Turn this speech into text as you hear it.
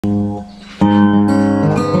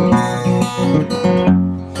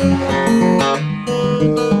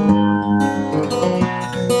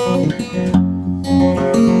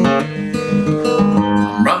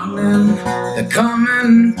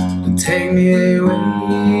way,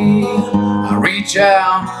 way. I reach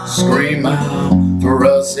out, scream out for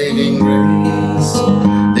a saving grace.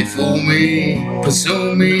 They fool me,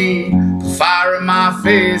 pursue me, put fire in my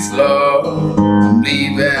face, Lord. I'm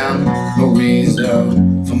leaving no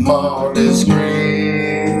reason for more disgrace.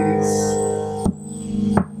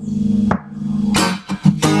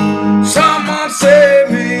 Someone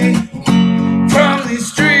save me from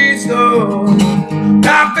these streets, Lord.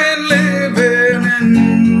 I've been living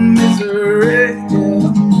in misery,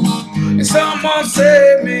 yeah. And someone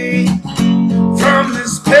save me from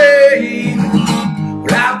this pain.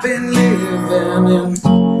 Well, I've been living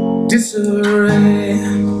in disarray.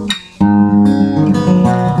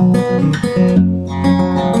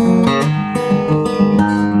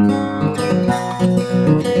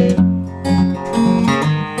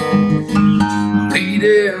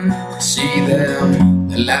 Bleeding, see them,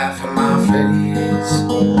 they laugh in my face.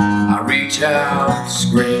 I reach out,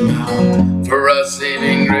 scream out for a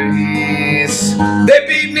saving grace. They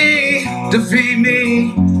beat me, defeat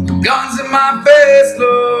me, put guns in my face,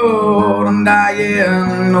 Lord. I'm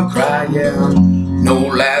dying, no crying, no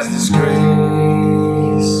last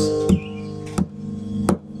disgrace.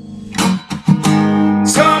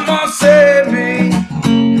 Someone save me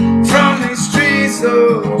from these streets,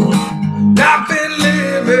 Lord. I've been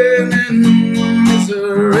living in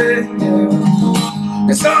misery, yeah.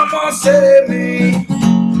 And someone save me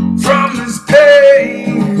from this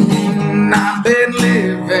pain. I've been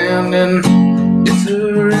living in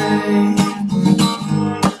disarray.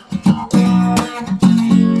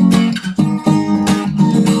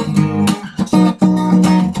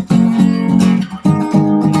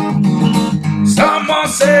 Someone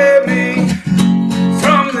save me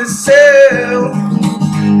from this cell.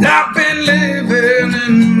 I've been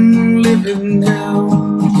living hell.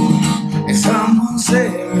 And someone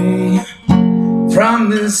save me from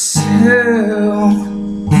this hell.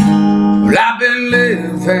 Well, I've been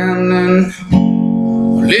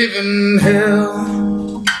living hell.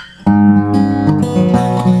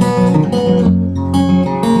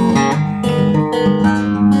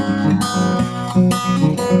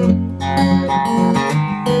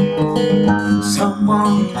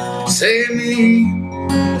 Someone save me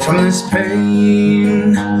from this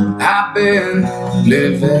pain. I've been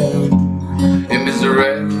living in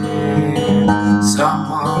misery.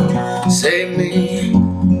 Someone save me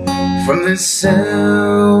from this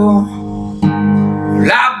cell.